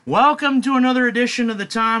Welcome to another edition of the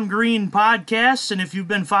Tom Green Podcast, and if you've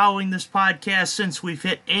been following this podcast since we've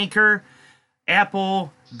hit Anchor,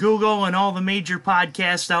 Apple, Google, and all the major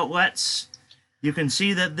podcast outlets, you can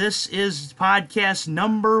see that this is podcast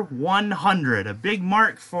number 100, a big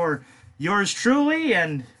mark for yours truly,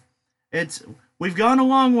 and we've gone a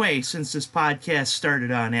long way since this podcast started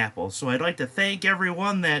on Apple, so I'd like to thank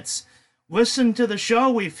everyone that's listened to the show.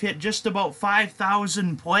 We've hit just about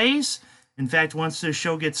 5,000 plays. In fact, once this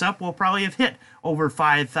show gets up, we'll probably have hit over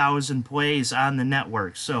 5,000 plays on the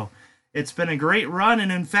network. So it's been a great run,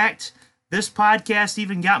 and in fact, this podcast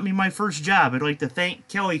even got me my first job. I'd like to thank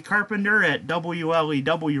Kelly Carpenter at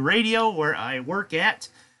WLEW Radio, where I work at,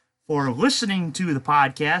 for listening to the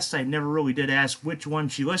podcast. I never really did ask which one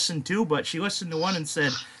she listened to, but she listened to one and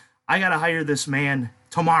said, I got to hire this man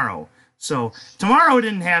tomorrow. So tomorrow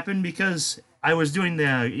didn't happen because I was doing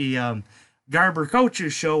the Garber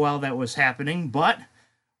Coaches show while that was happening, but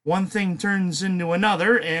one thing turns into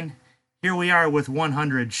another, and here we are with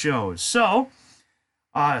 100 shows. So,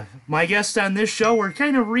 my guest on this show, we're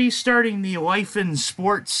kind of restarting the Life in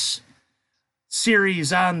Sports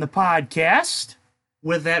series on the podcast.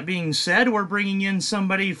 With that being said, we're bringing in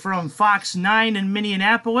somebody from Fox 9 in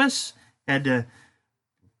Minneapolis. Had to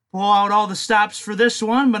pull out all the stops for this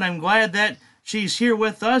one, but I'm glad that she's here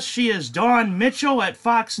with us. She is Dawn Mitchell at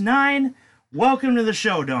Fox 9. Welcome to the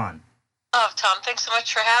show, Dawn. Oh, Tom, thanks so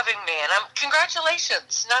much for having me. And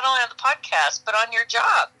congratulations, not only on the podcast, but on your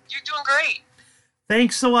job. You're doing great.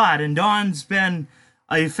 Thanks a lot. And Dawn's been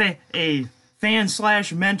a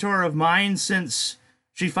fan/mentor of mine since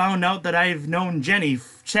she found out that I've known Jenny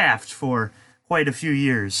Taft for quite a few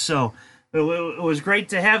years. So it was great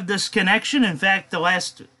to have this connection. In fact, the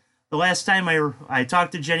last time I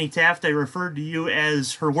talked to Jenny Taft, I referred to you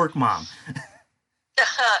as her work mom.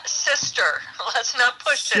 Sister. Let's not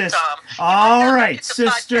push it, Tom. All right,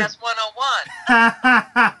 sister. Podcast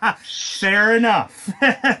 101. Fair enough.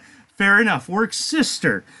 Fair enough. Work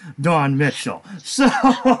sister, Dawn Mitchell.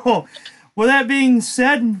 So, with that being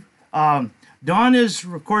said, Dawn is,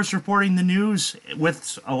 of course, reporting the news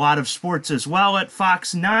with a lot of sports as well at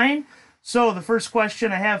Fox 9. So, the first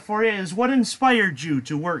question I have for you is, what inspired you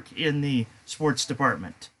to work in the sports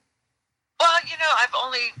department? Well, I've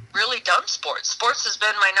only really done sports. Sports has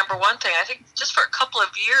been my number one thing. I think just for a couple of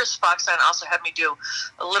years, Fox 9 also had me do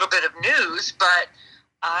a little bit of news, but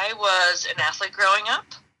I was an athlete growing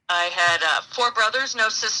up. I had 4 brothers, no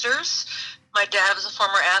sisters. My dad was a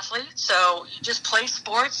former athlete, so you just play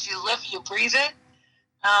sports, you live, you breathe it.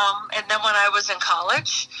 And then when I was in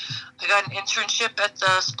college, I got an internship at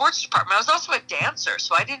the sports department. I was also a dancer,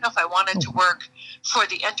 so I didn't know if I wanted to work for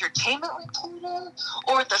the entertainment reporter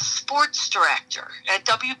or the sports director at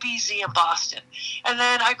WBZ in Boston. And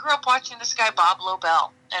then I grew up watching this guy, Bob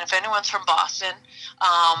Lobel. And if anyone's from Boston,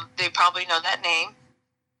 they probably know that name.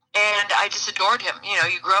 And I just adored him.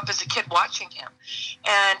 You grew up as a kid watching him.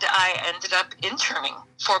 And I ended up interning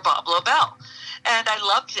for Bob Lobel. And I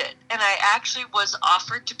loved it. And I actually was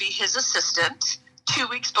offered to be his assistant 2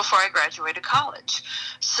 weeks before I graduated college.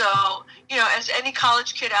 So, as any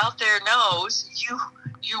college kid out there knows,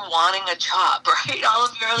 you're wanting a job, right? All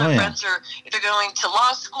of your other friends are either going to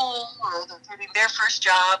law school or they're getting their first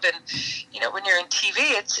job. And, when you're in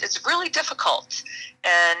TV, it's really difficult.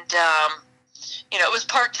 And, it was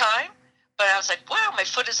part-time. But I was like, wow, my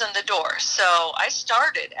foot is in the door. So I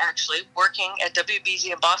started actually working at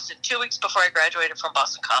WBZ in Boston 2 weeks before I graduated from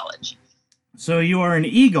Boston College. So you are an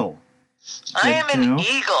Eagle. I am an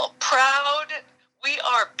Eagle. Proud. We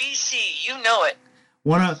are BC. You know it.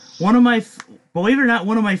 One of my, believe it or not,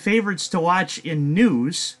 one of my favorites to watch in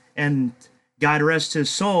news, and God rest his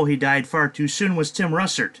soul, he died far too soon, was Tim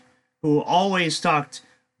Russert, who always talked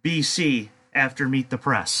BC after Meet the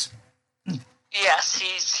Press. Yes,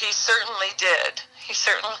 he certainly did. He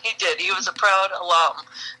certainly did. He was a proud alum.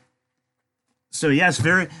 So yes,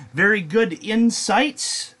 very, very good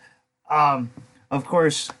insights. Of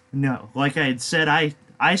course, like I had said, I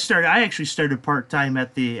actually started part-time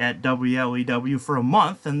at WLEW for a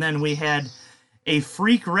month, and then we had a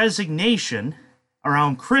freak resignation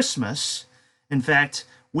around Christmas. In fact,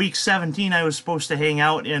 week 17, I was supposed to hang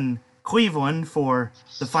out in Cleveland for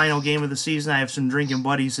the final game of the season. I have some drinking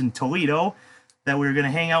buddies in Toledo that we were going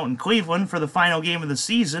to hang out in Cleveland for the final game of the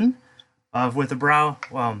season with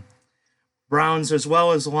the Browns as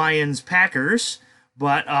well as Lions Packers.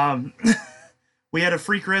 But we had a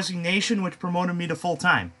freak resignation, which promoted me to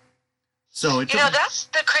full-time. So that's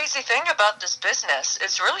the crazy thing about this business.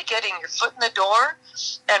 It's really getting your foot in the door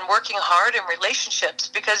and working hard in relationships,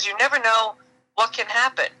 because you never know what can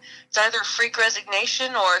happen? It's either freak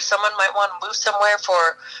resignation, or someone might want to move somewhere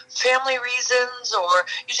for family reasons, or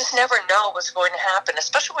you just never know what's going to happen,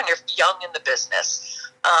 especially when you're young in the business.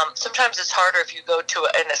 Sometimes it's harder if you go to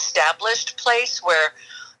an established place where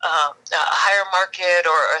a higher market,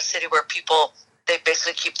 or a city where people, they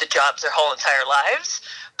basically keep the jobs their whole entire lives.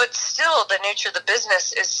 But still, the nature of the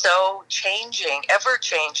business is so changing, ever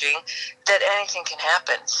changing, that anything can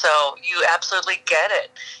happen. So you absolutely get it.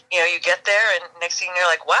 You get there, and next thing you're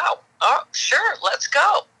like, wow, oh, sure, let's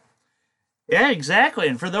go. Yeah, exactly.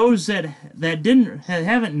 And for those that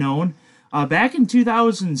haven't known, back in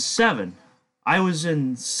 2007, I was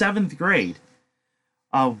in 7th grade.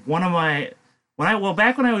 Back when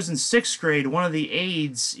I was in 6th grade, one of the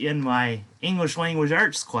aides in my English language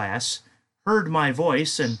arts class heard my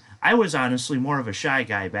voice, and I was honestly more of a shy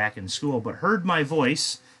guy back in school, but heard my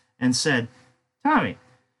voice and said, "Tommy,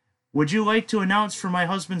 would you like to announce for my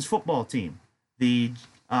husband's football team, the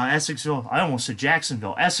Essexville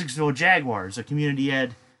Jaguars, a community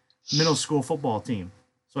ed middle school football team?"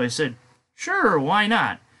 So I said, "Sure, why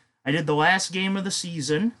not?" I did the last game of the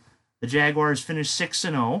season. The Jaguars finished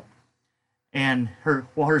 6-0. And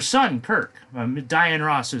her son, Kirk, Diane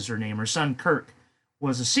Ross is her name, her son, Kirk,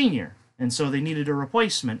 was a senior. And so they needed a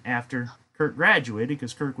replacement after Kirk graduated,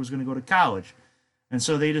 because Kirk was going to go to college. And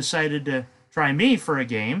so they decided to try me for a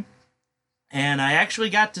game. And I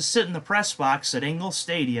actually got to sit in the press box at Engel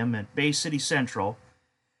Stadium at Bay City Central.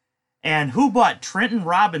 And who but Trenton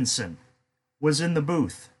Robinson was in the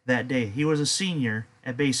booth that day. He was a senior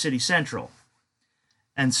at Bay City Central.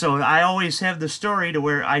 And so I always have the story to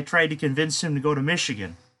where I tried to convince him to go to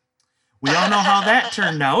Michigan. We all know how that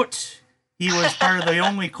turned out. He was part of the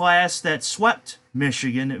only class that swept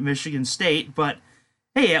Michigan at Michigan State. But,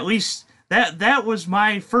 hey, at least that was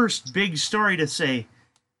my first big story to say,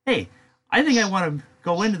 hey, I think I want to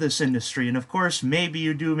go into this industry. And, of course, maybe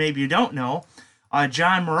you do, maybe you don't know,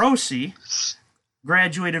 John Morosi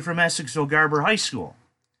graduated from Essexville Garber High School.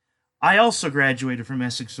 I also graduated from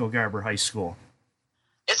Essexville Garber High School.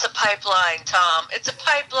 It's a pipeline, Tom. It's a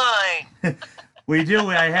pipeline. We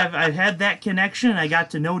do. I've had that connection. I got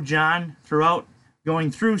to know John throughout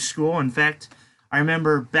going through school. In fact, I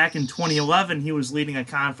remember back in 2011, he was leading a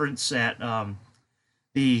conference at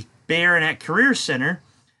the Bay Area Career Center.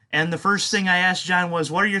 And the first thing I asked John was,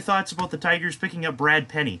 what are your thoughts about the Tigers picking up Brad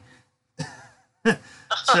Penny?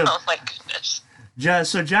 Oh, my goodness.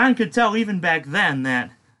 So John could tell even back then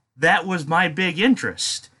that was my big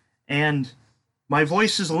interest. And my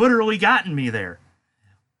voice has literally gotten me there,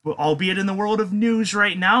 albeit in the world of news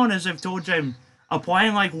right now. And as I've told you, I'm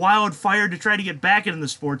applying like wildfire to try to get back into the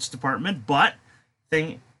sports department. But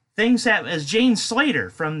things have, as Jane Slater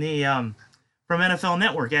from the from NFL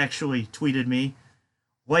Network actually tweeted me,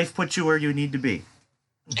 life puts you where you need to be.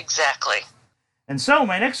 Exactly. And so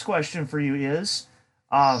my next question for you is,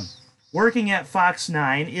 working at Fox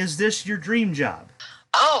 9, is this your dream job?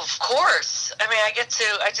 Oh, of course. I mean,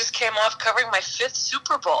 I just came off covering my 5th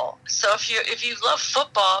Super Bowl. So if you love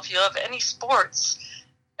football, if you love any sports,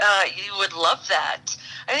 you would love that.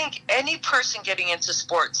 I think any person getting into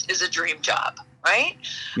sports is a dream job, right?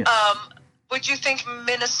 Yes. Would you think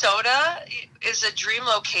Minnesota is a dream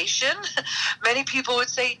location? Many people would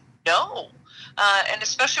say no. And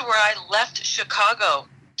especially where I left Chicago.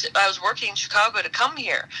 I was working in Chicago to come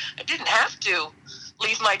here. I didn't have to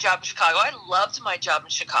leave my job in Chicago. I loved my job in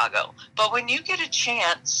Chicago. But when you get a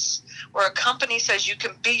chance where a company says you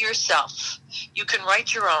can be yourself, you can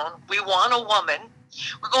write your own, we want a woman,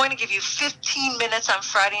 we're going to give you 15 minutes on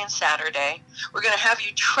Friday and Saturday. We're going to have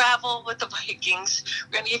you travel with the Vikings.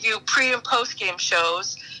 We're going to give you pre- and post-game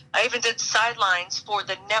shows. I even did sidelines for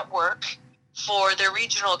the network for their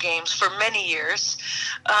regional games for many years.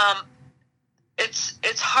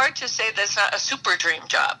 It's hard to say that's not a super dream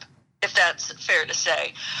job, if that's fair to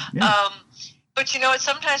say. Yeah. But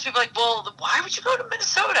sometimes people are like, well, why would you go to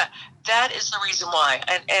Minnesota? That is the reason why.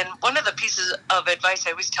 And one of the pieces of advice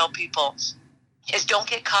I always tell people is don't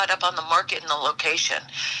get caught up on the market and the location.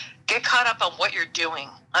 Get caught up on what you're doing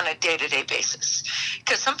on a day-to-day basis.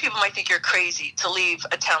 Because some people might think you're crazy to leave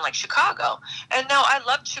a town like Chicago. And no, I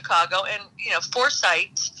loved Chicago. And,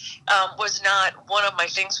 foresight was not one of my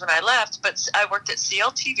things when I left. But I worked at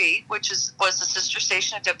CLTV, which was the sister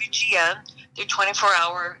station at WGN. They're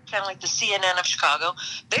 24-hour, kind of like the CNN of Chicago.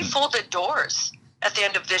 They folded doors at the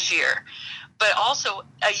end of this year. But also,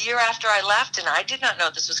 a year after I left, and I did not know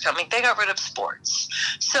this was coming, they got rid of sports.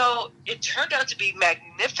 So it turned out to be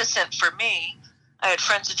magnificent for me. I had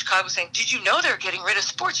friends in Chicago saying, did you know they were getting rid of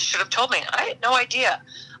sports? You should have told me. I had no idea.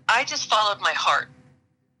 I just followed my heart.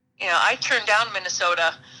 I turned down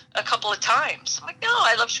Minnesota a couple of times. I'm like, no,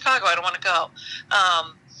 I love Chicago. I don't want to go.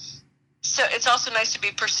 So it's also nice to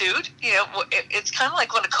be pursued. It's kind of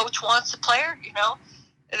like when a coach wants a player.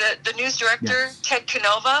 The news director, yes. Ted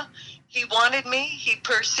Canova, he wanted me. He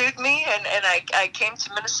pursued me, and I came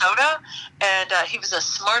to Minnesota, and he was the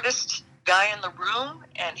smartest guy in the room,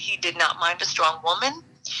 and he did not mind a strong woman.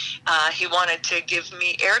 He wanted to give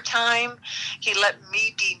me airtime. He let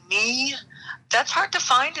me be me. That's hard to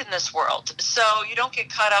find in this world. So you don't get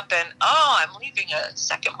caught up in, I'm leaving a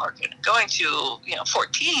second market and going to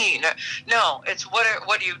 14. No, it's what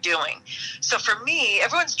are you doing? So for me,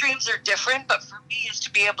 everyone's dreams are different, but for me is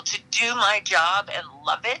to be able to do my job and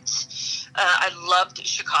love it. I loved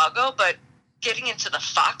Chicago, but getting into the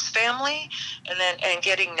Fox family and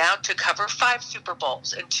getting now to cover 5 Super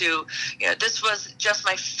Bowls and this was just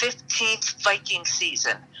my 15th Viking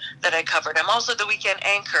season that I covered. I'm also the weekend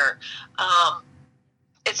anchor.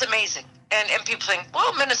 It's amazing. And people think,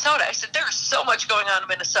 well, Minnesota. I said, there's so much going on in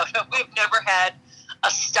Minnesota. We've never had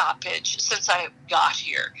a stoppage since I got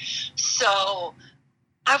here. So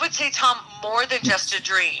I would say, Tom, more than just a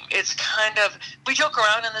dream. It's kind of, we joke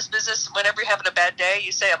around in this business. Whenever you're having a bad day,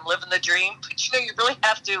 you say, I'm living the dream. But you really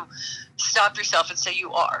have to stop yourself and say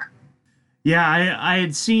you are. Yeah, I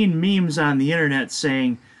had seen memes on the internet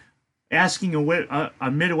asking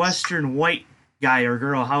a Midwestern white guy or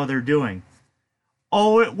girl how they're doing.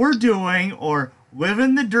 Oh, we're doing, or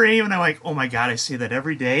living the dream. And I'm like, oh my God, I say that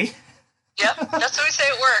every day. Yep, that's what we say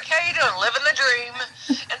at work. How you doing? Living the dream.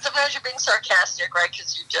 And sometimes you're being sarcastic, right?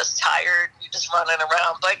 Because you're just tired. You're just running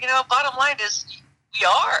around. But, bottom line is we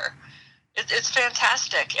are. It's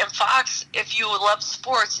fantastic. And Fox, if you love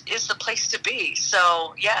sports, is the place to be.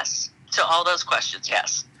 So, yes, to all those questions,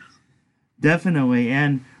 yes. Definitely.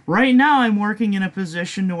 And right now I'm working in a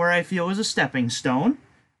position where I feel is a stepping stone.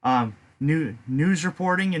 News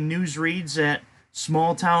reporting and news reads at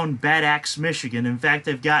small town Bad Axe, Michigan. In fact,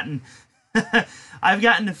 I've gotten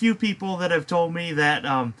a few people that have told me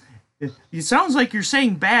that it sounds like you're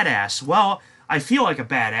saying badass. Well, I feel like a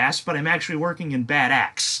badass, but I'm actually working in Bad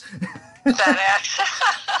Axe. Bad Axe.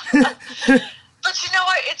 But you know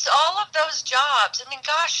what? It's all of those jobs. I mean,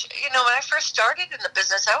 gosh, when I first started in the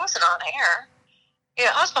business, I wasn't on air.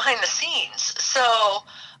 I was behind the scenes. So,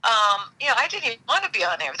 I didn't even want to be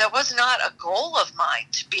on air. That was not a goal of mine,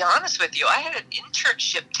 to be honest with you. I had an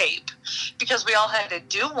internship tape because we all had to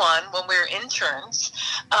do one when we were interns.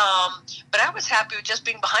 But I was happy with just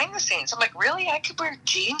being behind the scenes. I'm like, really? I could wear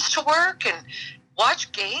jeans to work and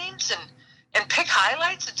watch games and pick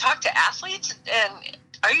highlights and talk to athletes? And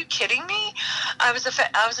are you kidding me? I was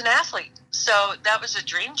an athlete. So that was a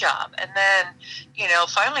dream job. And then,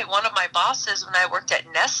 finally one of my bosses when I worked at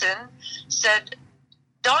Nesson said,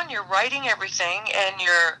 Dawn, you're writing everything and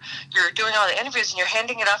you're doing all the interviews and you're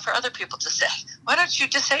handing it off for other people to say. Why don't you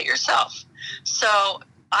just say it yourself? So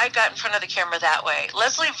I got in front of the camera that way.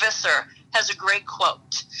 Leslie Visser has a great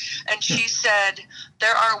quote. And she said,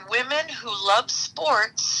 there are women who love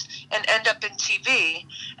sports and end up in TV,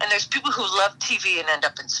 and there's people who love TV and end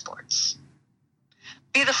up in sports.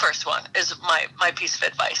 Be the first one is my piece of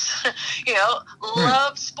advice.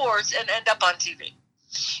 Love sports and end up on TV.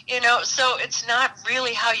 So it's not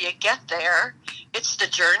really how you get there. It's the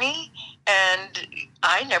journey. And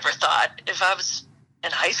I never thought if I was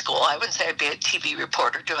in high school, I wouldn't say I'd be a TV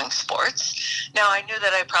reporter doing sports. Now, I knew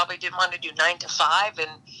that I probably didn't want to do 9 to 5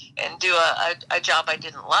 and do a job I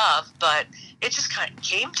didn't love, but it just kind of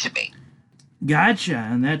came to me. Gotcha,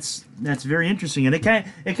 and that's very interesting, and it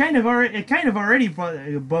kind of already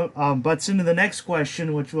butts into the next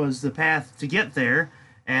question, which was the path to get there,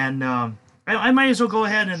 and I might as well go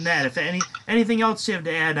ahead and that. If anything else you have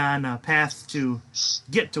to add on path to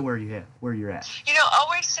get to where you're at.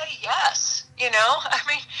 Always say yes. I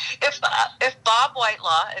mean, if Bob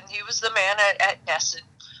Whitelaw, and he was the man at Nesson,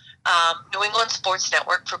 New England Sports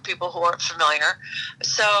Network, for people who aren't familiar.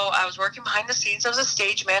 So I was working behind the scenes. I was a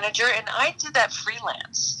stage manager, and I did that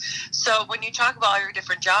freelance. So when you talk about all your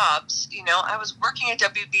different jobs, I was working at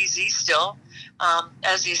WBZ still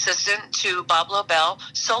as the assistant to Bob Lobel.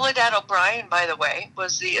 Soledad O'Brien, by the way,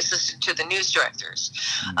 was the assistant to the news directors.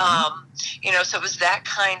 Mm-hmm. So it was that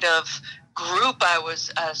kind of group I was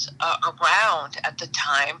around at the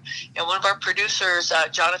time. One of our producers,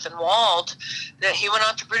 Jonathan Wald, that he went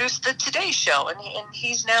on to produce the Today Show, and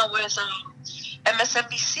he's now with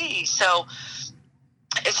MSNBC. So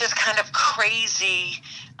it's just kind of crazy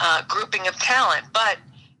grouping of talent. But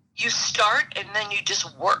you start and then you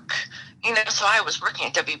just work. So I was working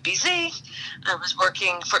at WBZ. I was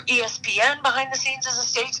working for ESPN behind the scenes as a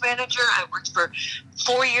stage manager. I worked for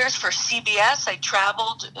 4 years for CBS. I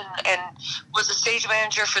traveled and was a stage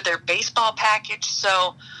manager for their baseball package.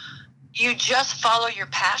 So you just follow your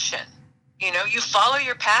passion. You follow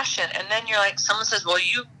your passion, and then you're like, someone says, well,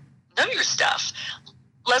 you know your stuff.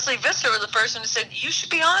 Leslie Visser was the person who said, you should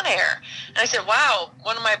be on air. And I said, wow,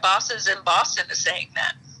 one of my bosses in Boston is saying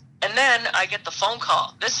that. And then I get the phone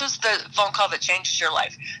call. This was the phone call that changes your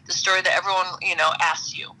life. The story that everyone,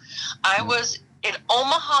 asks you. I was in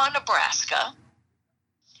Omaha, Nebraska.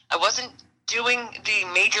 I wasn't doing the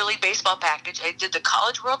Major League Baseball package. I did the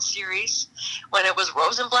College World Series when it was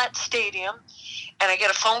Rosenblatt Stadium. And I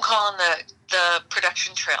get a phone call in the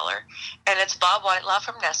production trailer, and it's Bob Whitelaw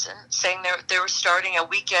from Nesson saying they were starting a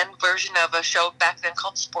weekend version of a show back then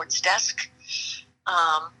called Sports Desk.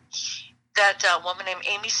 That woman named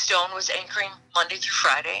Amy Stone was anchoring Monday through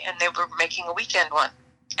Friday, and they were making a weekend one.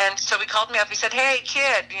 And so he called me up. He said, hey,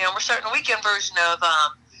 kid, we're starting a weekend version of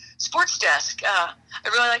Sports Desk. I'd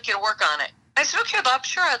really like you to work on it. I said, okay, Bob,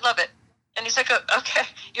 sure, I'd love it. And he's like, okay,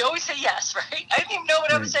 you always say yes, right? I didn't even know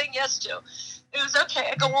what I was saying yes to. It was okay.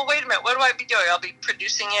 I go, well, wait a minute. What do I be doing? I'll be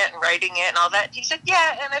producing it and writing it and all that. He said,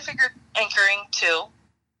 yeah. And I figured anchoring too.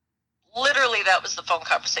 Literally, that was the phone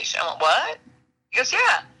conversation. I went, what? He goes,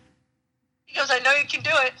 yeah. He goes, I know you can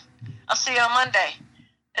do it. I'll see you on Monday.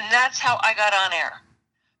 And that's how I got on air.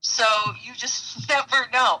 So you just never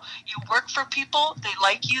know. You work for people. They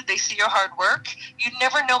like you. They see your hard work. You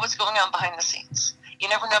never know what's going on behind the scenes. You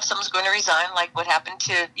never know if someone's going to resign, like what happened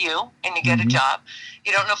to you, and you get a job.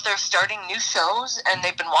 You don't know if they're starting new shows, and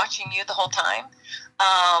they've been watching you the whole time.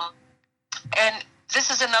 And this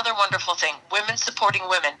is another wonderful thing, women supporting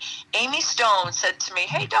women. Amy Stone said to me,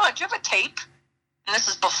 hey, Dawn, do you have a tape? And this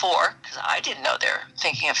is before, because I didn't know they were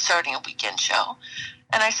thinking of starting a weekend show.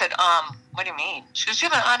 And I said, what do you mean? She goes, you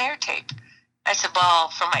have an on-air tape. I said, well,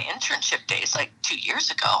 from my internship days, like 2 years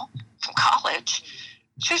ago, from college.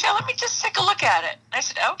 She goes, yeah, let me just take a look at it. And I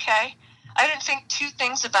said, okay. I didn't think two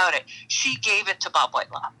things about it. She gave it to Bob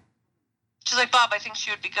Whitelaw. She's like, Bob, I think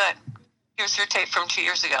she would be good. Here's her tape from 2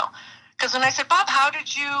 years ago. Because when I said, Bob,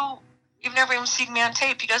 you've never even seen me on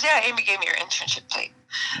tape. He goes, yeah, Amy gave me your internship tape.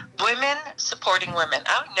 Women supporting women.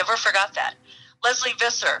 I never forgot that. Leslie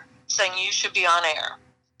Visser saying you should be on air.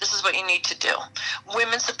 This is what you need to do.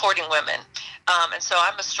 Women supporting women. And so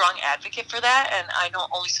I'm a strong advocate for that. And I don't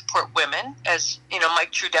only support women, as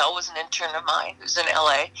Mike Trudell was an intern of mine who's in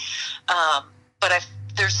LA. But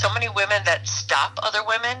there's so many women that stop other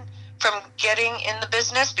women from getting in the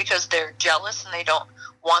business because they're jealous and they don't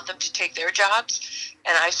want them to take their jobs.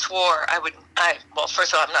 And I swore well,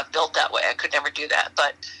 first of all, I'm not built that way. I could never do that.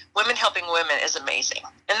 But women helping women is amazing.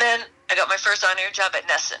 And then I got my first on-air job at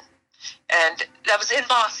Nesson. And that was in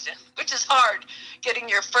Boston, which is hard, getting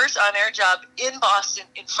your first on-air job in Boston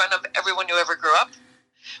in front of everyone you ever grew up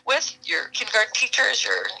with, your kindergarten teachers,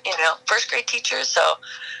 your first grade teachers. So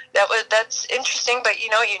that's interesting, but you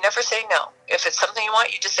never say no. If it's something you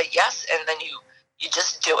want, you just say yes, and then you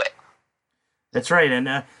just do it. That's right, and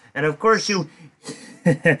of course you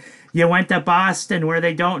you went to Boston where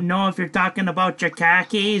they don't know if you're talking about your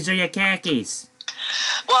khakis or your khakis.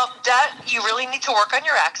 Well, that you really need to work on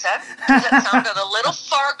your accent. That sounded a little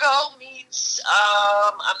Fargo meets,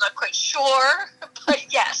 I'm not quite sure, but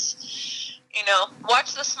yes.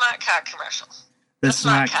 Watch the Smart Car commercial. The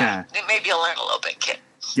Smart Car. Maybe you'll learn a little bit, kid.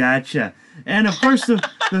 Gotcha. And of course,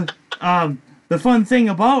 the fun thing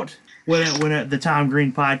about when the Tom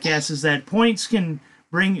Green podcast is that points can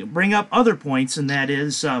bring up other points, and that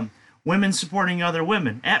is women supporting other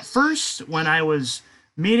women. At first, when I was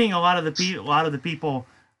meeting a lot of the people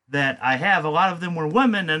that I have, a lot of them were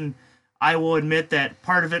women, and I will admit that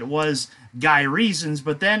part of it was guy reasons.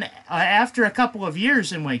 But then after a couple of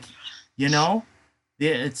years, I'm like,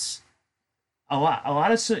 it's a lot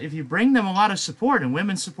of if you bring them a lot of support and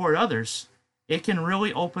women support others, it can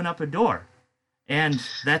really open up a door. And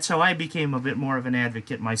that's how I became a bit more of an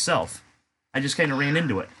advocate myself. I just kind of ran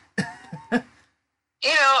into it.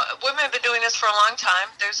 Women have been doing this for a long time.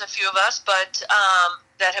 There's a few of us, but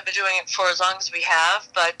that have been doing it for as long as we have.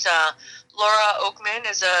 But Laura Oakman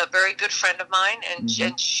is a very good friend of mine, and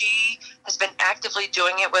she has been actively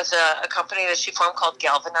doing it with a company that she formed called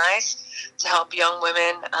Galvanize to help young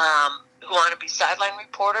women who want to be sideline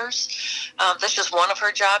reporters. That's just one of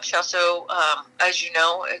her jobs. She also, as you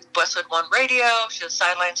know, at Westwood One Radio, she does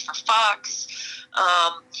sidelines for Fox.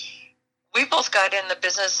 We both got in the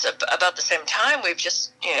business about the same time. We've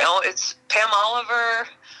just, it's Pam Oliver,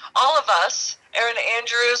 all of us, Erin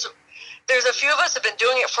Andrews. There's a few of us have been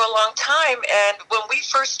doing it for a long time. And when we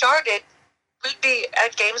first started, we'd be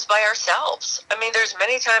at games by ourselves. I mean, there's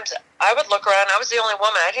many times I would look around. I was the only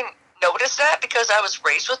woman. I didn't notice that because I was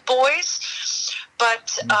raised with boys.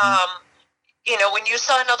 But, when you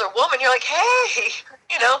saw another woman, you're like, hey,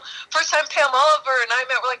 You know, first time Pam Oliver and I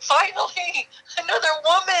met, we're like, finally, another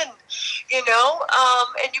woman,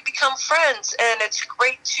 and you become friends. And it's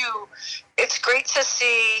great to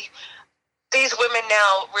see these women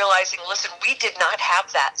now realizing, listen, we did not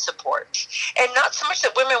have that support. And not so much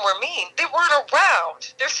that women were mean. They weren't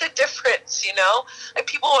around. There's a difference, Like,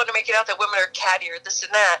 people want to make it out that women are catty or this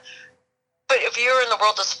and that. But if you're in the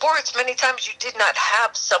world of sports, many times you did not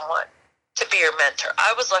have someone to be your mentor.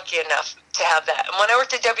 I was lucky enough to have that. And when I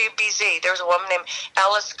worked at WBZ, there was a woman named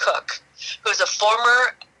Alice Cook, who's a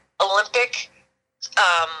former Olympic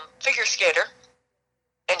figure skater,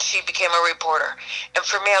 and she became a reporter. And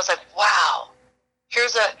for me, I was like, wow,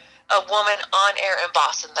 here's a woman on air in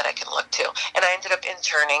Boston that I can look to. And I ended up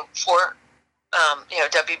interning for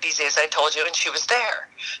WBZ, as I told you, and she was there.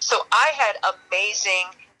 So I had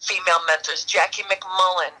amazing female mentors. Jackie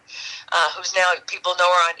McMullen, who's now, people know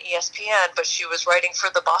her on ESPN, but she was writing for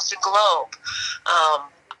the Boston Globe.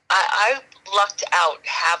 I lucked out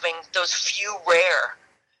having those few rare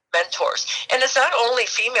mentors. And it's not only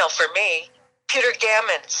female for me. Peter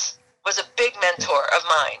Gammons was a big mentor of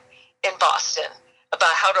mine in Boston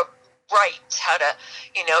about how to write, how to,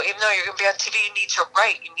 even though you're going to be on TV, you need to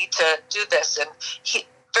write, you need to do this. And he,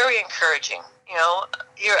 very encouraging,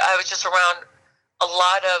 I was just around a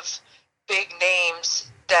lot of big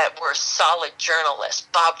names that were solid journalists.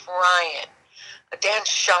 Bob Ryan, Dan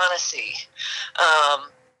Shaughnessy,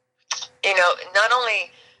 not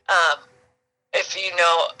only if you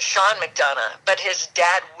know Sean McDonough, but his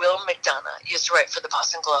dad, Will McDonough, used to write for the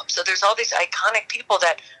Boston Globe. So there's all these iconic people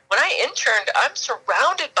that when I interned, I'm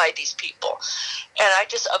surrounded by these people, and I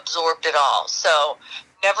just absorbed it all. So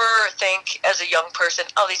never think as a young person,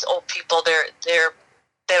 oh, these old people, they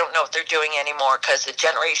don't know what they're doing anymore because the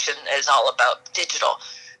generation is all about digital.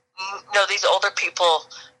 No, these older people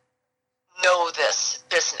know this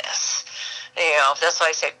business. That's why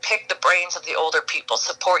I say pick the brains of the older people,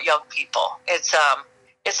 support young people. It's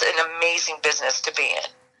an amazing business to be in.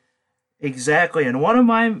 Exactly, and one of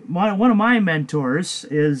my mentors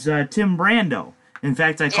is Tim Brando. In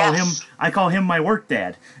fact, I call him my work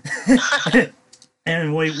dad.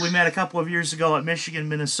 And we met a couple of years ago at Michigan,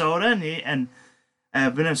 Minnesota, and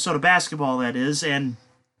Minnesota basketball, that is, and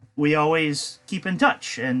we always keep in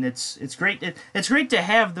touch, and it's great. It's great to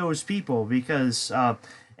have those people because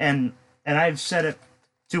and I've said it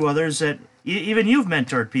to others that even you've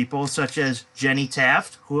mentored people such as Jenny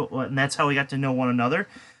Taft, and that's how we got to know one another.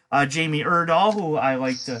 Jamie Erdahl, who I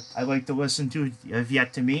like to listen to, have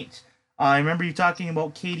yet to meet. I remember you talking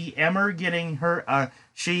about Katie Emmer getting her.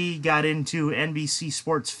 She got into NBC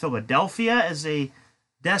Sports Philadelphia as a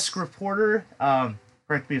desk reporter.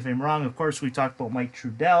 Correct me if I'm wrong. Of course, we talked about Mike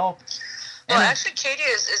Trudell. Well, actually, Katie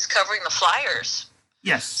is covering the Flyers.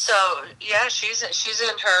 Yes. So yeah, she's in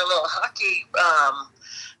her little hockey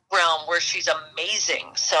realm where she's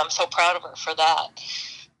amazing. So I'm so proud of her for that.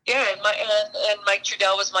 Yeah, and Mike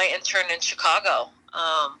Trudell was my intern in Chicago.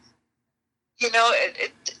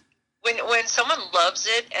 When someone loves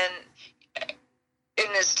it and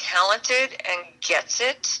is talented and gets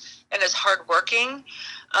it and is hardworking,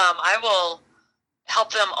 I will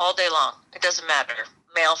help them all day long. It doesn't matter,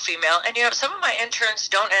 male, female. And some of my interns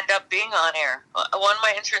don't end up being on air. One of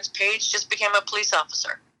my interns, Paige, just became a police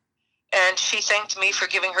officer, and she thanked me for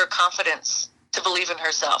giving her confidence to believe in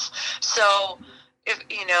herself. So, if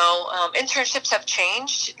internships have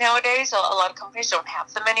changed nowadays. A lot of companies don't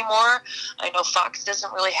have them anymore. I know Fox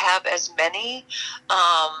doesn't really have as many.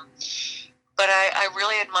 But I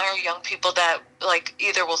really admire young people that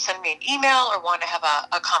either will send me an email or want to have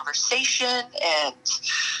a conversation, and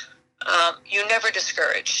you never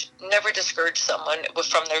discourage someone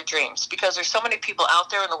from their dreams, because there's so many people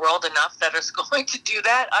out there in the world enough that is going to do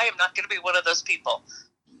that. I am not going to be one of those people.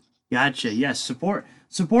 Gotcha. Yes, support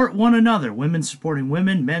one another. Women supporting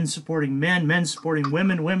women, men supporting men, men supporting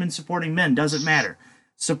women, women supporting men. Doesn't matter.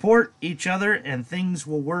 Support each other, and things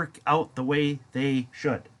will work out the way they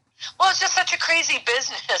should. Well, it's just such a crazy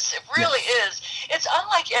business. It really is. It's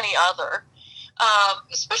unlike any other,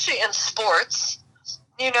 especially in sports.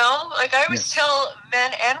 I always tell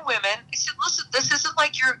men and women, I said, listen, this isn't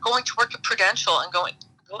like you're going to work at Prudential and going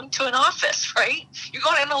to an office, right? You're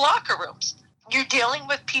going into locker rooms. You're dealing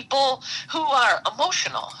with people who are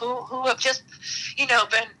emotional, who have just,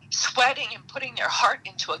 been sweating and putting their heart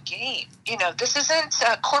into a game. This isn't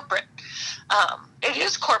corporate. It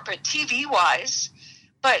is corporate TV-wise,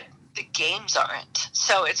 but the games aren't.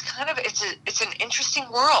 So it's it's an interesting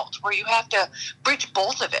world where you have to bridge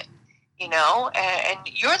both of it, and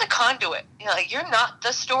you're the conduit. You're not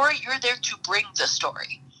the story. You're there to bring the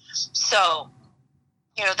story. So,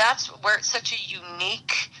 that's where it's such a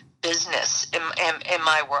unique business in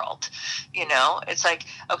my world. It's like,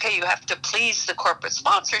 okay, you have to please the corporate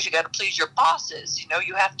sponsors, you got to please your bosses,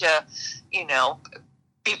 you have to,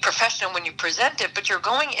 be professional when you present it, but you're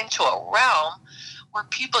going into a realm where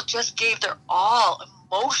people just gave their all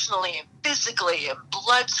emotionally and physically and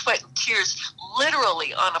blood, sweat, and tears,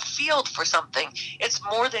 literally on a field for something. It's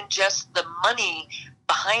more than just the money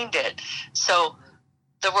behind it. So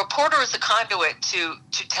the reporter is the conduit to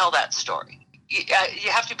tell that story.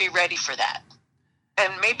 You have to be ready for that.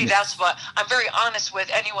 And maybe that's what I'm very honest with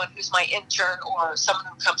anyone who's my intern or someone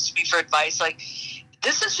who comes to me for advice. Like,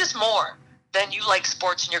 this is just more than you like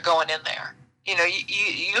sports and you're going in there.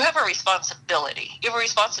 You have a responsibility. You have a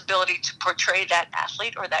responsibility to portray that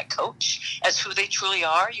athlete or that coach as who they truly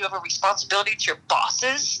are. You have a responsibility to your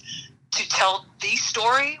bosses to tell the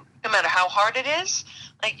story, no matter how hard it is.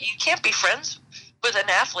 Like, you can't be friends with an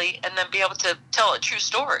athlete and then be able to tell a true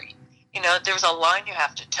story. There's a line you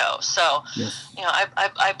have to toe. So,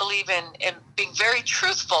 I believe in being very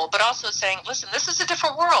truthful, but also saying, listen, this is a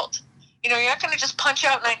different world. You're not going to just punch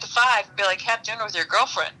out 9 to 5 and be like, have dinner with your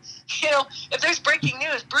girlfriend. If there's breaking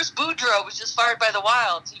news, Bruce Boudreau was just fired by the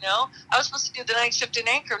Wild, I was supposed to do the night shift in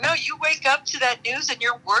Anchor. No, you wake up to that news and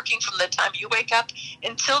you're working from the time you wake up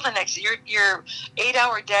until the next, your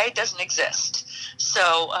 8-hour day doesn't exist.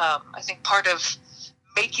 So I think part of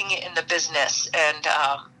making it in the business and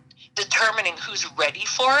determining who's ready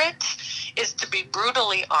for it is to be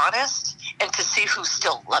brutally honest and to see who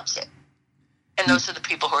still loves it. And those are the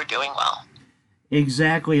people who are doing well.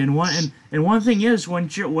 Exactly, and one thing is, when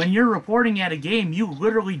you're reporting at a game, you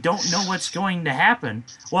literally don't know what's going to happen.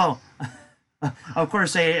 Well, of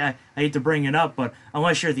course, I hate to bring it up, but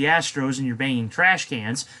unless you're the Astros and you're banging trash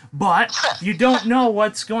cans, but you don't know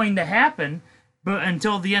what's going to happen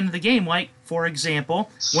until the end of the game. Like, for example,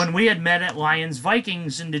 when we had met at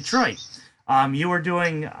Lions-Vikings in Detroit, you were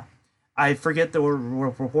doing, I forget the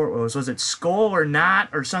report was it Skull or Not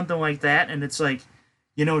or something like that, and it's like,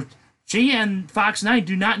 she and Fox 9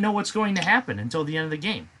 do not know what's going to happen until the end of the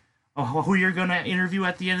game. Who you're going to interview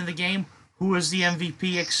at the end of the game, who is the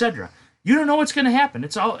MVP, etc. You don't know what's going to happen.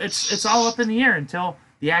 It's all up in the air until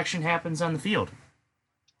the action happens on the field.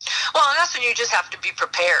 Well, and that's when you just have to be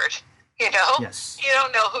prepared. Yes. You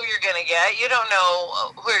don't know who you're going to get. You don't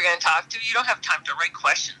know who you're going to talk to. You don't have time to write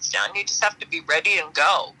questions down. You just have to be ready and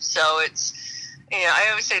go. So it's, I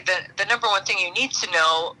always say that the number one thing you need to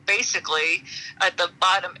know, basically, at the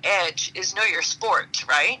bottom edge, is know your sport,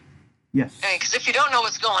 right? Yes. Because if you don't know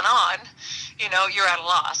what's going on, you're at a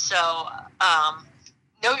loss. So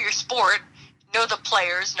know your sport, know the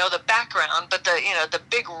players, know the background, but the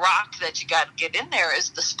big rock that you got to get in there is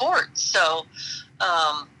the sport. So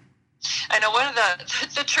I know one of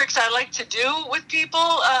the tricks I like to do with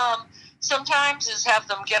people sometimes is have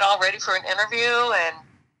them get all ready for an interview and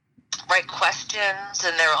write questions,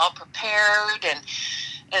 and they're all prepared,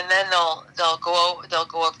 and then they'll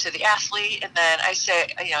go up to the athlete, and then I say,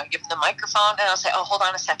 give them the microphone, and I'll say, oh, hold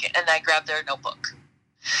on a second, and I grab their notebook.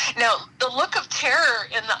 Now, the look of terror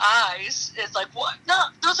in the eyes is like, what? No,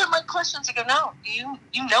 those are my questions. I go, no,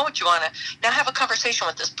 you know what you want to now have a conversation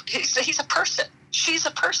with this. He's a person. She's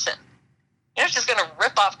a person. You're not just going to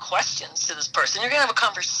rip off questions to this person. You're going to have a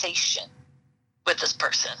conversation with this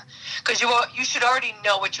person, because you should already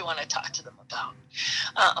know what you want to talk to them about,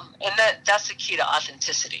 and that's the key to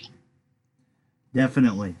authenticity.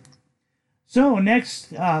 Definitely. So next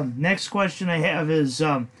question I have is,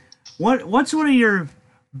 what's one of your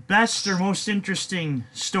best or most interesting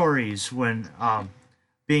stories when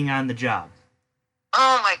being on the job?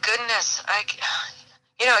 Oh my goodness, I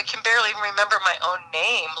can barely remember my own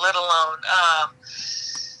name, let alone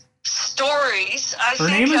stories. Her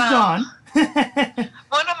name is Dawn.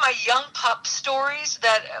 One of my young pup stories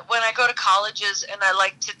that when I go to colleges and I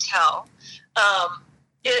like to tell,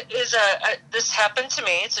 it is this happened to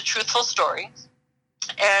me. It's a truthful story,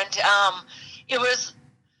 and it was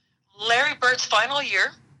Larry Bird's final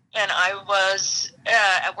year, and I was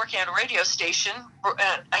working at a radio station.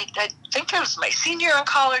 I think it was my senior year in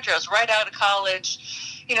college. I was right out of college.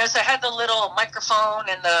 So I had the little microphone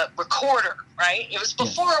and the recorder, right? It was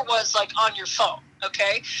before it was like on your phone,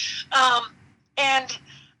 okay? And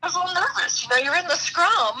I was a little nervous. You're in the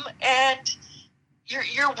scrum, and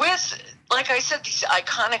you're with, like I said, these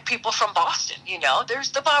iconic people from Boston.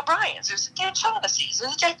 There's the Bob Ryans, there's the Dan Shaughnessy's,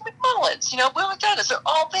 there's the Jack McMullins, Will McDonough. They're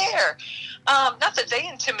all there. Not that they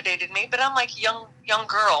intimidated me, but I'm like young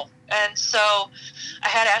girl, and so I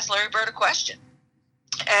had asked Larry Bird a question,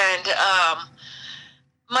 and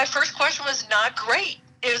my first question was not great.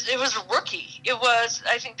 It was a rookie. It was,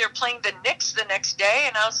 I think they're playing the Knicks the next day,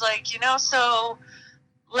 and I was like, so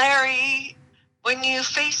Larry, when when you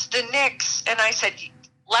face the Knicks, and I said,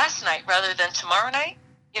 last night rather than tomorrow night,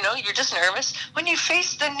 you're just nervous. When you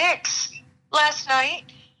face the Knicks last night,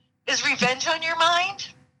 is revenge on your mind?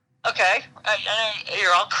 Okay.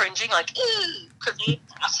 You're all cringing like, ooh, because they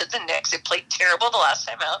lost at the Knicks. They played terrible the last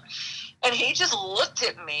time out. And he just looked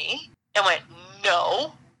at me and went,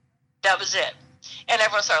 no, that was it. And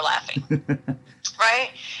everyone started laughing.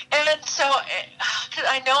 Right? And so, cause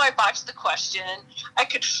I know I botched the question. I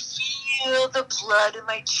could feel the blood in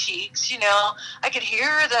my cheeks, I could hear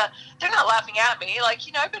they're not laughing at me. Like,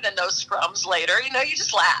 I've been in those scrums later, you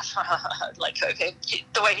just laugh. Like, okay,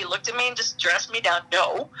 the way he looked at me and just dressed me down,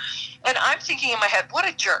 no. And I'm thinking in my head, what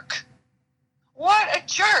a jerk. What a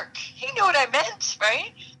jerk. He knew what I meant,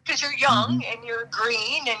 right? Because you're young and you're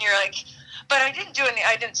green and you're like, but I didn't do any,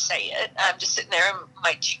 I didn't say it. I'm just sitting there and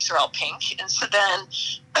my cheeks are all pink. And so then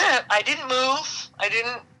I didn't move. I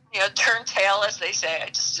didn't, turn tail, as they say. I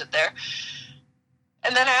just stood there.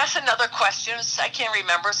 And then I asked another question. I can't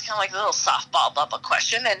remember. It's kind of like a little softball bubble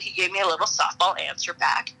question. And he gave me a little softball answer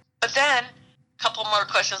back. But then a couple more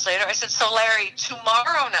questions later, I said, so Larry,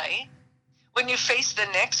 tomorrow night, when you face the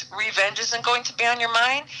Knicks, revenge isn't going to be on your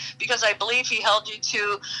mind, because I believe he held you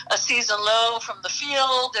to a season low from the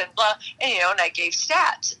field and blah, and and I gave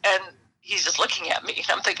stats, and he's just looking at me, and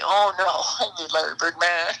I'm thinking, oh no, Larry Bird,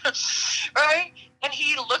 man, right? And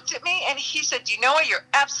he looked at me and he said, you know what, you're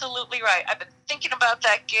absolutely right. I've been thinking about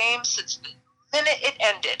that game since the minute it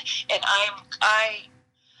ended, and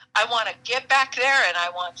I want to get back there and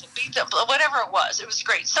I want to beat them. Whatever it was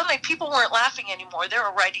great. Suddenly people weren't laughing anymore. They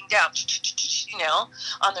were writing down,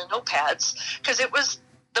 on their notepads, because it was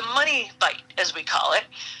the money bite, as we call it.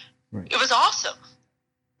 Right. It was awesome.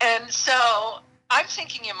 And so I'm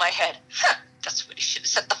thinking in my head, that's what he should have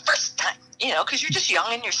said the first time, because you're just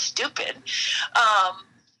young and you're stupid.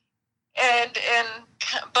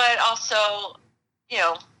 But also, all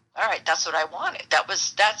right, that's what I wanted.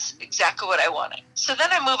 That's exactly what I wanted. So then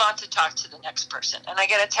I move on to talk to the next person, and I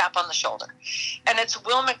get a tap on the shoulder. And it's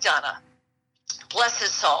Will McDonough. Bless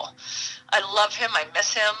his soul. I love him. I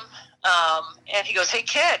miss him. And he goes, hey,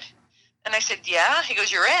 kid. And I said, yeah. He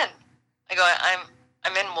goes, you're in. I go,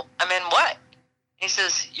 I'm in what? He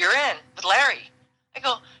says, you're in with Larry. I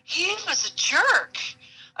go, he was a jerk.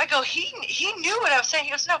 I go, he knew what I was saying.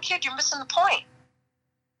 He goes, no, kid, you're missing the point.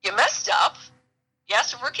 You messed up. You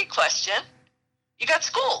asked a rookie question. You got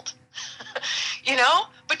schooled,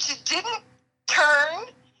 but you didn't turn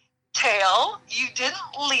tail. You didn't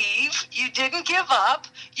leave. You didn't give up.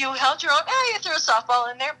 You held your own. You threw a softball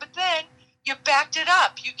in there, but then you backed it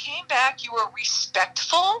up. You came back. You were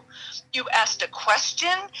respectful. You asked a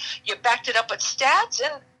question. You backed it up with stats,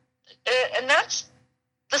 and that's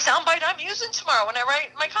the soundbite I'm using tomorrow when I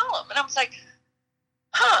write my column. And I was like,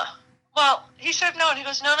 well, he should have known. He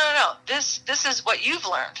goes, no. This is what you've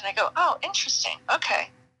learned. And I go, oh, interesting. Okay.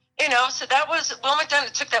 So that was, Will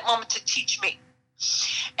McDonough took that moment to teach me.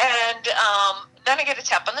 And then I get a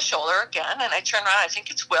tap on the shoulder again, and I turn around. I think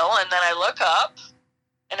it's Will, and then I look up,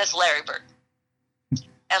 and it's Larry Bird.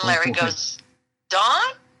 And Larry goes,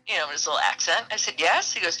 Dawn? With his little accent. I said,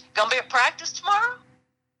 yes. He goes, gonna be at practice tomorrow?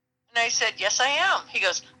 And I said, yes, I am. He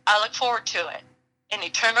goes, I look forward to it. And he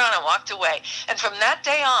turned around and walked away. And from that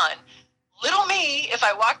day on, little me, if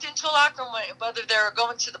I walked into a locker room, whether they were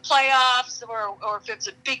going to the playoffs or if it's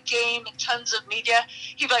a big game and tons of media,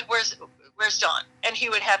 he'd be like, where's Dawn? And he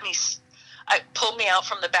would have me, pull me out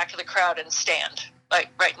from the back of the crowd and stand like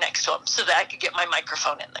right next to him so that I could get my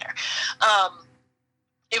microphone in there.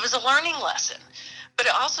 It was a learning lesson. But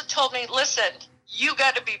it also told me, listen, you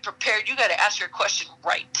got to be prepared. You got to ask your question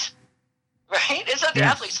right. Right? It's not the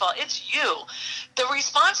athlete's fault. It's you. The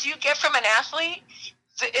response you get from an athlete,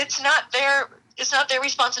 it's not their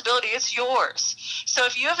responsibility. It's yours. So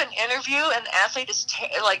if you have an interview and the athlete is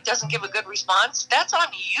doesn't give a good response, that's on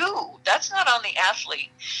you. That's not on the athlete.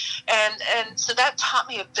 And so that taught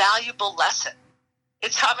me a valuable lesson.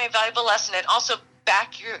 It taught me a valuable lesson. And also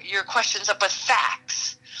back your questions up with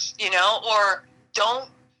facts, or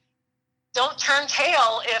don't turn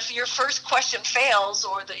tail if your first question fails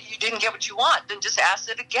or that you didn't get what you want. Then just ask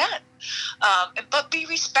it again. But be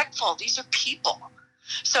respectful. These are people.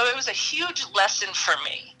 So it was a huge lesson for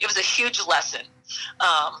me. It was a huge lesson.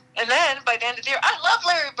 And then by the end of the year, I love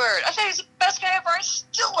Larry Bird. I thought he was the best guy ever. I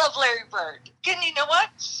still love Larry Bird. And you know what?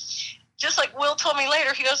 Just like Will told me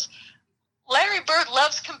later, he goes, Larry Bird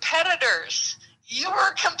loves competitors. You were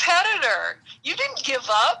a competitor. You didn't give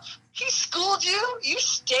up. He schooled you, you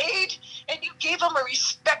stayed, and you gave him a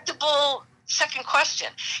respectable second question.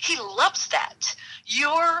 He loves that.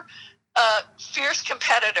 You're a fierce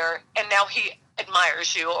competitor, and now he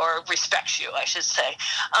admires you or respects you, I should say.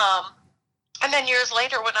 And And then years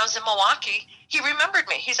later, when I was in Milwaukee, he remembered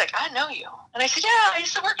me. He's like, I know you. And I said, yeah, I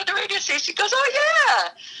used to work at the radio station. He goes, oh,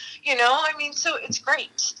 yeah. You know, I mean, so it's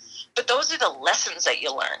great. But those are the lessons that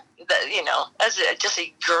you learn, that, you know, as just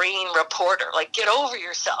a green reporter. Like, get over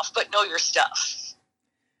yourself, but know your stuff.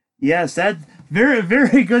 Yes, that very,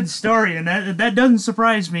 very good story. And that doesn't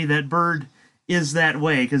surprise me that Bird is that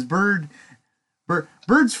way, because Bird's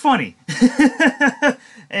funny.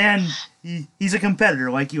 And he's a competitor,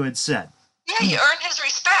 like you had said. Yeah, you earn his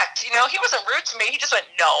respect. You know, he wasn't rude to me. He just went,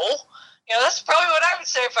 no. You know, that's probably what I would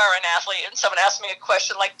say if I were an athlete and someone asked me a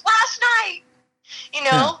question like, last night, you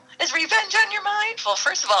know, is revenge on your mind? Well,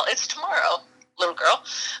 first of all, it's tomorrow, little girl.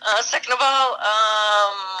 Second of all,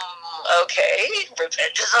 okay,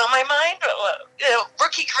 revenge is on my mind. You know,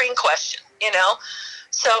 rookie green question, you know.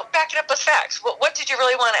 So back it up with facts. What did you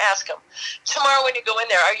really want to ask them? Tomorrow when you go in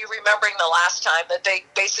there, are you remembering the last time that they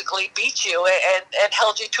basically beat you and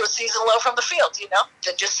held you to a season low from the field, you know?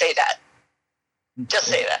 Then just say that. Just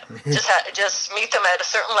say that. Just meet them at a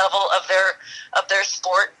certain level of their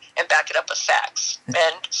sport and back it up with facts.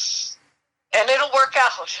 And it'll work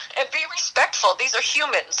out. And be respectful. These are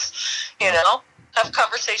humans, you know? Have a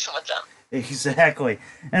conversation with them. Exactly.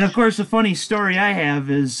 And of course, the funny story I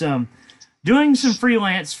have is doing some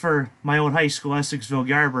freelance for my old high school, Essexville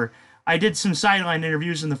Garber. I did some sideline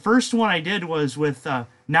interviews, and the first one I did was with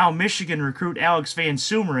now Michigan recruit Alex Van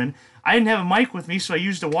Sumeren. I didn't have a mic with me, so I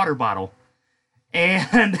used a water bottle.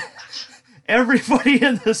 And everybody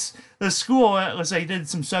in the school, as I did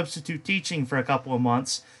some substitute teaching for a couple of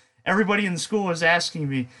months, everybody in the school was asking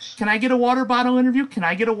me, can I get a water bottle interview? Can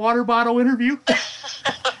I get a water bottle interview?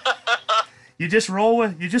 You just roll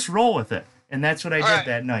with it. And that's what I did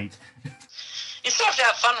that night. You still have to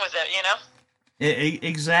have fun with it, you know?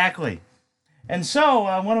 Exactly. And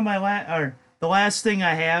so, one of my the last thing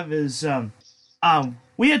I have is,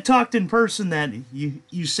 we had talked in person that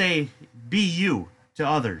you say be you to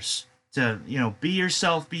others, to, you know, be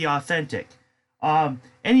yourself, be authentic.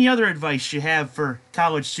 Any other advice you have for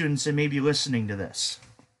college students that may be listening to this?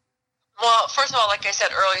 Well, first of all, like I said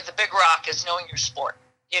earlier, the big rock is knowing your sport,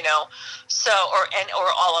 you know, so or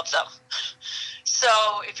all of them. So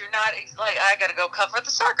if you're not, like, I got to go cover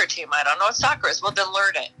the soccer team, I don't know what soccer is, well, then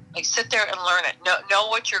learn it. Like, sit there and learn it. Know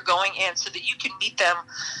what you're going in so that you can meet them,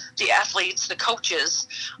 the athletes, the coaches,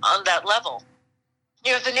 on that level.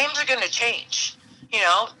 You know, the names are going to change. You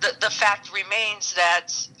know, the fact remains that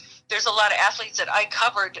there's a lot of athletes that I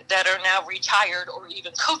covered that are now retired or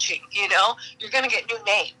even coaching, you know. You're going to get new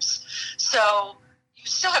names. So you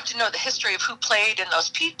still have to know the history of who played and those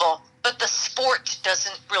people, but the sport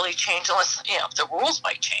doesn't really change unless, you know, the rules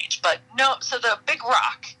might change. But no, so the big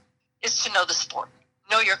rock is to know the sport,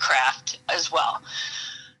 know your craft as well.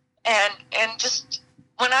 And just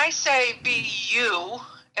when I say be you,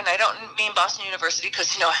 and I don't mean Boston University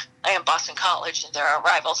because, you know, I am Boston College and there are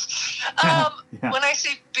rivals. When I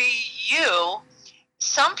say be you,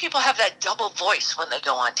 some people have that double voice when they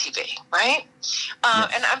go on TV, right?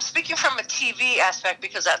 Yes. And I'm speaking from a TV aspect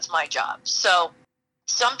because that's my job. So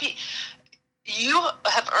some people, you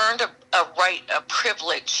have earned a right, a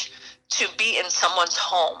privilege to be in someone's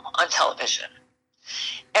home on television.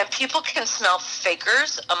 And people can smell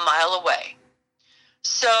fakers a mile away.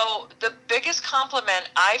 So the biggest compliment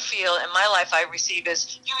I feel in my life I receive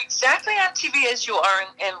is you're exactly on TV as you are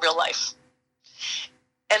in real life.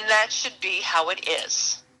 And that should be how it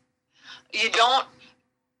is. You don't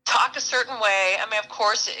talk a certain way. I mean, of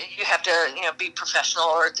course, you have to, you know, be professional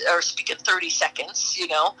or speak in 30 seconds, you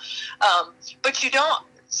know. But you don't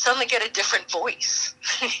suddenly get a different voice.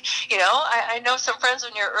 You know, I know some friends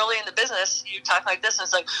when you're early in the business, you talk like this and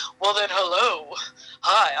it's like, well then, hello.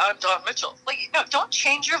 Hi, I'm Don Mitchell. Like, no, don't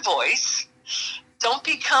change your voice. Don't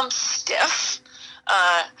become stiff.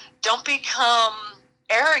 Don't become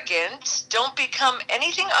arrogant. Don't become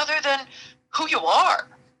anything other than who you are.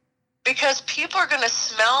 Because people are going to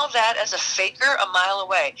smell that as a faker a mile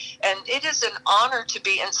away. And it is an honor to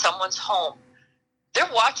be in someone's home. They're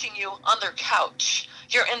watching you on their couch.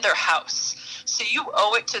 You're in their house. So you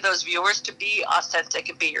owe it to those viewers to be authentic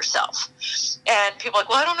and be yourself. And people are like,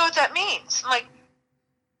 well, I don't know what that means. I'm like,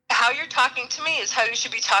 how you're talking to me is how you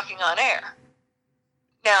should be talking on air.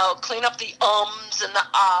 Now, clean up the ums and the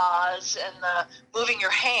ahs and the moving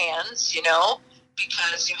your hands, you know,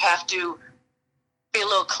 because you have to be a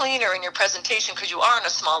little cleaner in your presentation because you are in a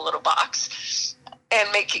small little box, and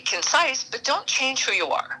make it concise, but don't change who you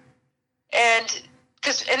are. And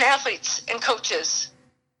because athletes and coaches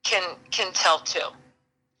can tell too.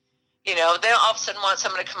 You know, they all of a sudden want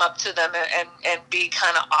someone to come up to them and be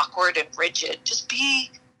kind of awkward and rigid. Just be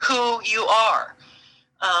who you are.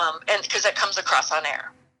 And because that comes across on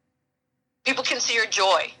air. People can see your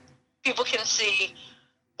joy. People can see,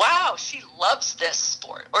 wow, she loves this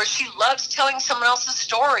sport, or she loves telling someone else's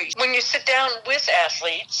story. When you sit down with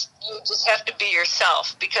athletes, you just have to be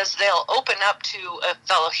yourself, because they'll open up to a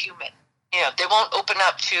fellow human. You know, they won't open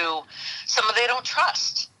up to someone they don't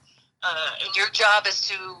trust. And your job is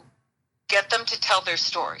to get them to tell their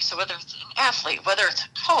story. So whether it's an athlete, whether it's a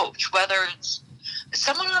coach, whether it's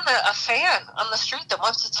someone a fan on the street that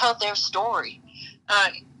wants to tell their story,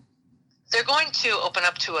 they're going to open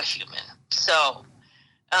up to a human. So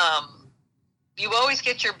you always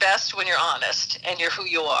get your best when you're honest and you're who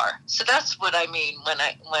you are. So that's what I mean when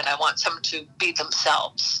I want someone to be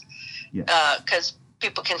themselves. Because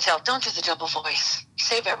people can tell, don't do the double voice.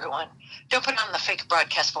 Save everyone. Don't put on the fake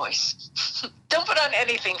broadcast voice. Don't put on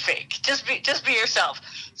anything fake. Just be yourself.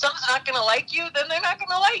 If someone's not going to like you, then they're not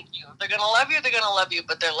going to like you. If they're going to love you, they're going to love you,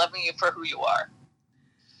 but they're loving you for who you are.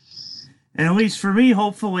 And at least for me,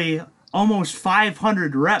 hopefully, almost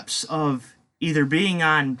 500 reps of either being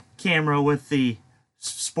on camera with the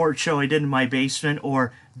sports show I did in my basement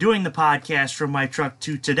or doing the podcast from my truck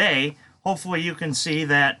to today, hopefully you can see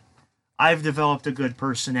that I've developed a good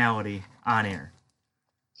personality on air.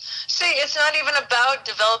 See, it's not even about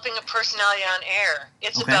developing a personality on air.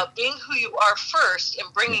 It's about being who you are first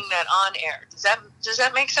and bringing that on air. Does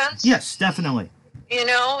that make sense? Yes, definitely. You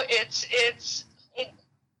know, it's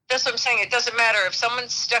that's what I'm saying. It doesn't matter if someone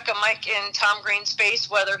stuck a mic in Tom Green's face,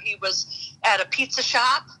 whether he was at a pizza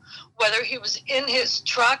shop, whether he was in his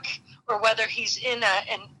truck, or whether he's in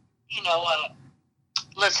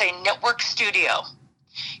let's say network studio.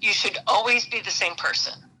 You should always be the same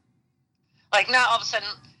person. Like, not all of a sudden,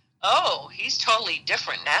 oh, he's totally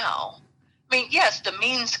different now. I mean, yes, the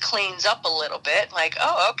means cleans up a little bit. Like,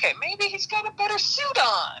 oh, okay, maybe he's got a better suit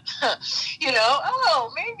on.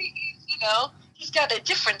 Maybe, he's got a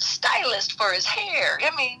different stylist for his hair.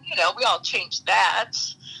 I mean, we all change that.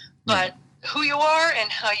 But who you are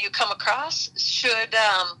and how you come across should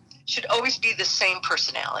always be the same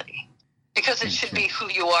personality, because it should be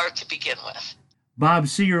who you are to begin with. Bob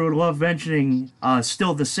Seger would love mentioning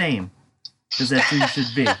Still the Same, because that's who you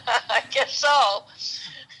should be. I guess so.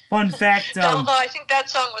 Fun fact. Although I think that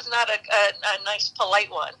song was not a nice,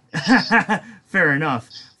 polite one. Fair enough.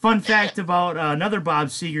 Fun fact about another Bob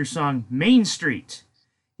Seger song, Main Street.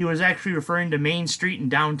 He was actually referring to Main Street in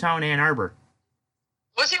downtown Ann Arbor.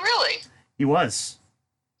 Was he really? He was.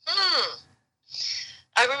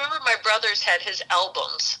 I remember my brothers had his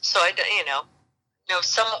albums, so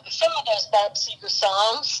some of those Bob Seger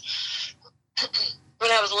songs. When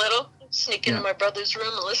I was little, sneak into my brother's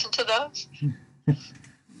room and listen to those.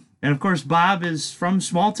 And of course, Bob is from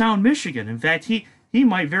small town Michigan. In fact, he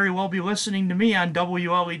might very well be listening to me on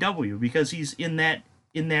WLEW because he's in that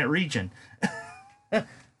region.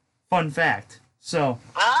 Fun fact. So.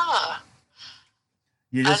 I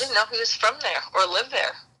didn't know he was from there or lived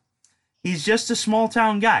there. He's just a small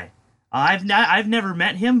town guy. I've never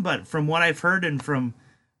met him, but from what I've heard and from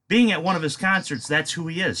being at one of his concerts, that's who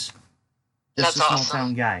he is. Just a small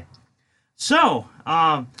town guy. So,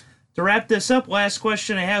 to wrap this up, last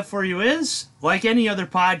question I have for you is, like any other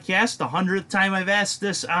podcast, the 100th time I've asked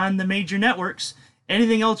this on the major networks,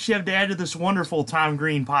 anything else you have to add to this wonderful Tom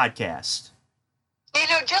Green podcast?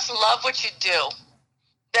 Just love what you do.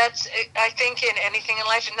 That's, I think, in anything in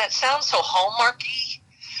life, and that sounds so hallmarky,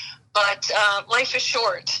 but life is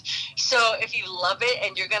short. So if you love it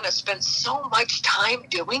and you're going to spend so much time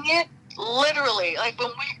doing it, literally, like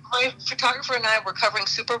when my photographer and I were covering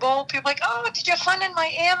Super Bowl, people were like, oh, did you have fun in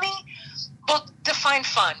Miami? Well, define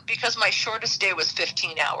fun, because my shortest day was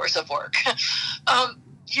 15 hours of work.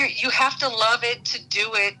 You have to love it to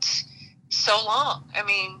do it so long. I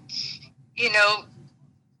mean, you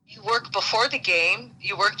work before the game,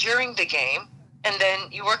 you work during the game, and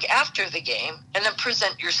then you work after the game, and then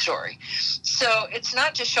present your story. So it's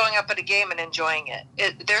not just showing up at a game and enjoying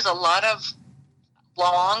it. There's a lot of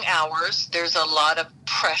long hours. There's a lot of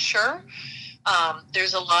pressure.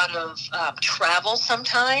 There's a lot of travel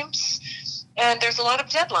sometimes. And there's a lot of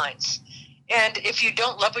deadlines. And if you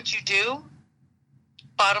don't love what you do,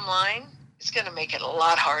 bottom line, it's going to make it a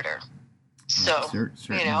lot harder. So,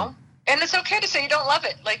 and it's okay to say you don't love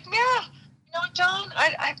it. Like, John,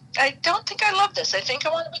 I don't think I love this. I think I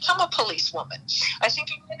want to become a policewoman. I think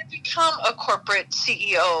I'm going to become a corporate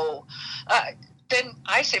CEO. Then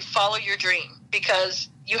I say follow your dream, because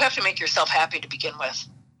you have to make yourself happy to begin with.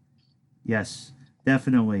 Yes,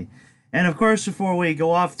 definitely. And of course, before we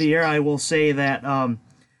go off the air, I will say that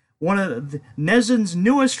one of NESN's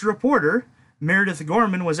newest reporter, Meredith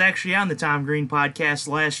Gorman, was actually on the Tom Green podcast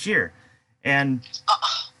last year. And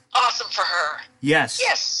awesome for her. Yes.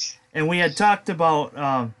 Yes. And we had talked about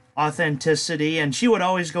authenticity, and she would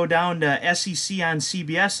always go down to SEC on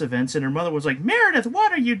CBS events, and her mother was like, Meredith,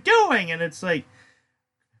 what are you doing? And it's like,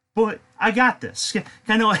 but I got this.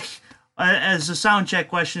 Kind of like, as the sound check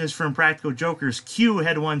question is from Practical Jokers, Q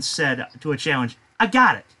had once said to a challenge, I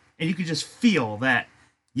got it. And you could just feel that,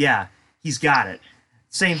 yeah, he's got it.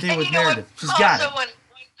 Same thing with Meredith. She's got it. Also, when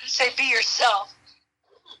you say be yourself,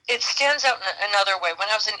 it stands out in another way. When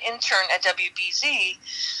I was an intern at WBZ,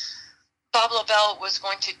 Bob Lobel was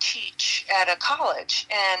going to teach at a college,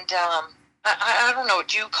 and I don't know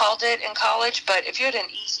what you called it in college, but if you had an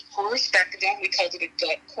easy course, back then we called it a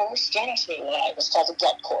gut course. Don't ask me why it was called a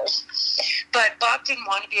gut course. But Bob didn't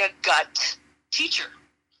want to be a gut teacher.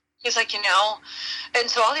 He's like, and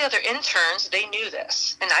so all the other interns, they knew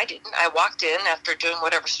this, and I didn't. I walked in after doing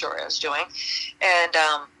whatever story I was doing, and,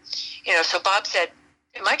 so Bob said,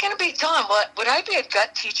 am I going to be, Don, would I be a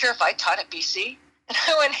gut teacher if I taught at BC? And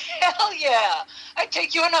I went, hell yeah, I'd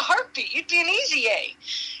take you in a heartbeat. You'd be an easy A.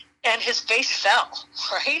 And his face fell,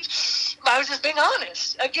 right? But I was just being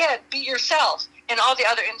honest. Again, be yourself. And all the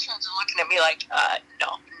other interns are looking at me like,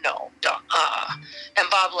 no, Don. And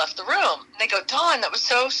Bob left the room. And they go, Don, that was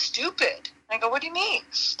so stupid. And I go, what do you mean?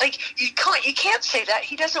 Like, you can't say that.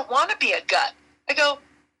 He doesn't want to be a gut. I go,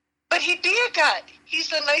 but he'd be a gut. He's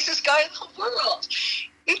the nicest guy in the world.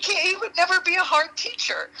 He would never be a hard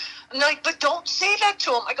teacher. I'm like, but don't say that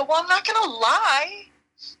to him. I go, well, I'm not going to lie.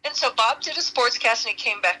 And so Bob did a sportscast, and he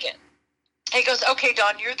came back in. He goes, okay,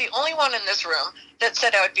 Don, you're the only one in this room that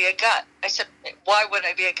said I would be a gut. I said, why would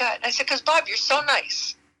I be a gut? I said, because, Bob, you're so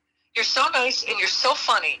nice. You're so nice, and you're so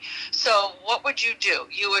funny. So what would you do?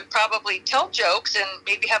 You would probably tell jokes and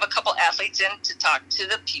maybe have a couple athletes in to talk to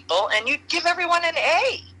the people, and you'd give everyone an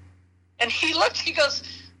A. And he looked, he goes,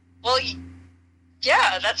 well,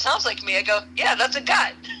 yeah, that sounds like me. I go, yeah, that's a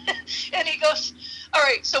gut. And he goes, all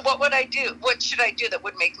right, so what would I do? What should I do that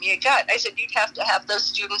would make me a gut? I said, you'd have to have those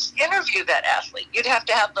students interview that athlete. You'd have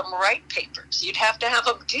to have them write papers. You'd have to have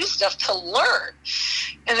them do stuff to learn.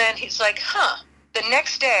 And then he's like, The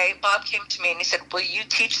next day, Bob came to me and he said, will you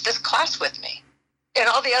teach this class with me? And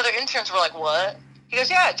all the other interns were like, what? He goes,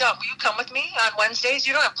 yeah, Don, will you come with me on Wednesdays?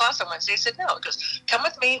 You don't have class on Wednesdays. I said, no. He goes, come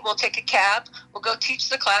with me. We'll take a cab. We'll go teach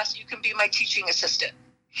the class. You can be my teaching assistant.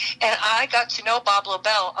 And I got to know Bob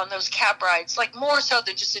Lobel on those cab rides, like more so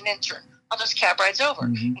than just an intern, on those cab rides over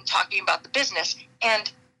and talking about the business. And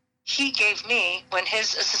he gave me, when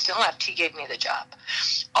his assistant left, he gave me the job.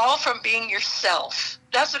 All from being yourself.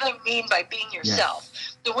 That's what I mean by being yourself.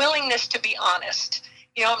 Yes. The willingness to be honest.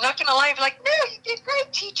 I'm not going to lie and be like, no, you did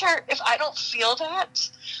great, teacher. If I don't feel that,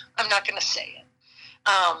 I'm not going to say it.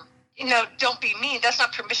 Don't be mean. That's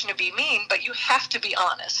not permission to be mean, but you have to be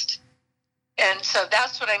honest. And so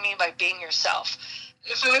that's what I mean by being yourself.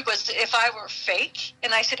 If I were fake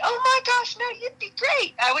and I said, oh my gosh, no, you'd be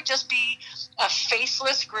great, I would just be a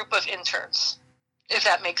faceless group of interns, if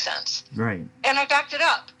that makes sense. Right. And I backed it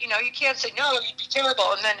up. You can't say, no, you'd be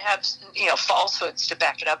terrible, and then have, falsehoods to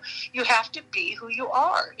back it up. You have to be who you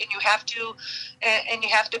are, and you have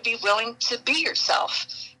to be willing to be yourself.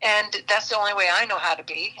 And that's the only way I know how to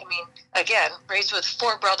be. I mean, again, raised with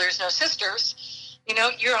 4 brothers, no sisters,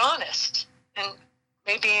 you're honest. And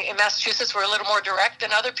maybe in Massachusetts we're a little more direct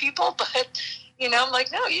than other people, but, I'm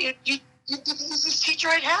like, no, you're the easiest teacher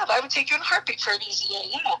I'd have. I would take you in a heartbeat for an easy A,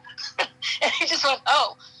 yeah. And he just went,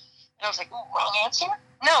 oh. And I was like, oh, wrong answer?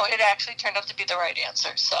 No, it actually turned out to be the right answer,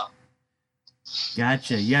 so.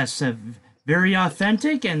 Gotcha, yes, very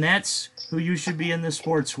authentic, and that's who you should be in the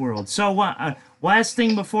sports world. So last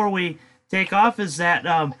thing before we take off is that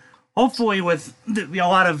hopefully with a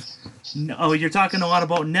lot of, you're talking a lot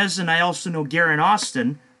about Nezen. I also know Garen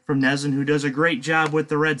Austin from Nezen, who does a great job with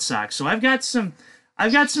the Red Sox. So I've got some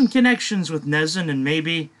connections with Nezen, and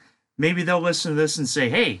maybe they'll listen to this and say,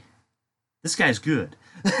 hey, this guy's good.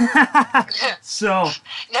 So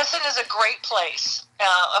Nezen is a great place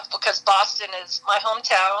because Boston is my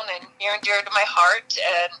hometown and near and dear to my heart,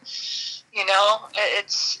 and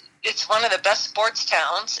it's one of the best sports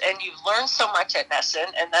towns, and you learn so much at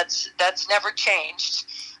Nezen, and that's never changed.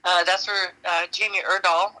 That's where Jamie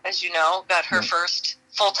Erdahl, as you know, got her first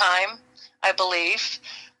full-time, I believe,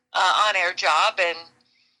 on-air job, and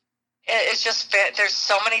it's just, there's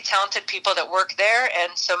so many talented people that work there,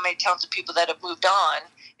 and so many talented people that have moved on.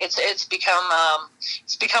 It's become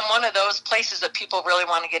one of those places that people really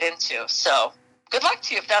want to get into. So good luck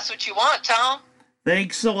to you if that's what you want, Tom.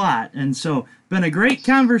 Thanks a lot. And so, been a great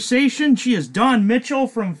conversation. She is Dawn Mitchell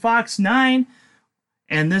from Fox 9,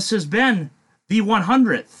 and this has been the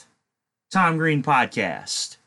 100th Tom Green Podcast.